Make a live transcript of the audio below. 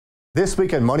This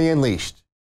week on Money Unleashed,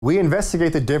 we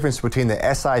investigate the difference between the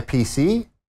SIPC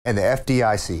and the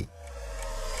FDIC.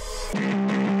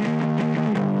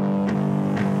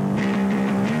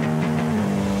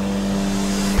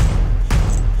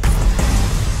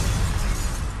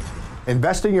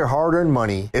 Investing your hard-earned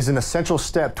money is an essential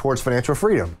step towards financial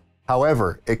freedom.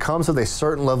 However, it comes with a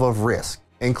certain level of risk,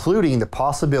 including the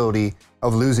possibility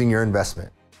of losing your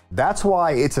investment. That's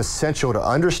why it's essential to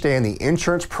understand the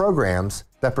insurance programs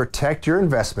that protect your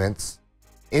investments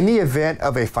in the event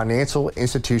of a financial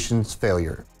institution's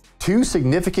failure. Two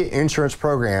significant insurance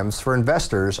programs for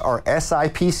investors are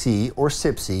SIPC or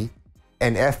SIPC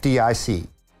and FDIC.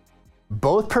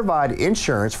 Both provide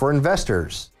insurance for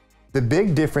investors, the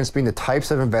big difference being the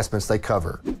types of investments they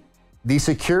cover. The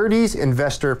Securities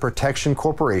Investor Protection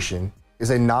Corporation is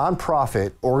a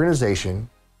nonprofit organization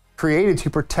created to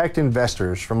protect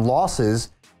investors from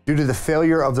losses due to the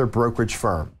failure of their brokerage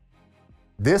firm.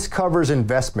 This covers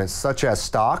investments such as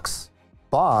stocks,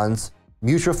 bonds,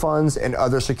 mutual funds, and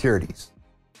other securities.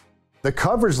 The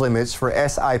coverage limits for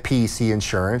SIPC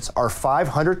insurance are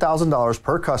 $500,000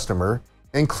 per customer,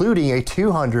 including a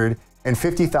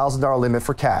 $250,000 limit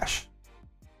for cash.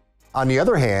 On the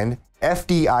other hand,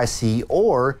 FDIC,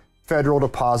 or Federal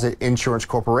Deposit Insurance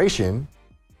Corporation,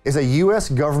 is a U.S.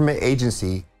 government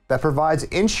agency that provides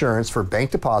insurance for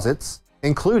bank deposits,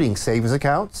 including savings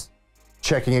accounts,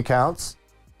 checking accounts,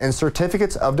 and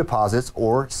certificates of deposits,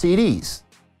 or CDs.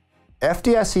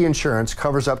 FDIC insurance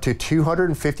covers up to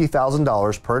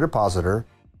 $250,000 per depositor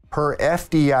per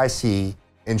FDIC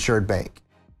insured bank.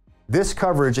 This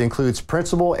coverage includes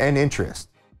principal and interest.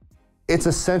 It's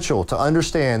essential to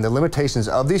understand the limitations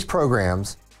of these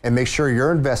programs and make sure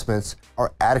your investments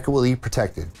are adequately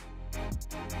protected.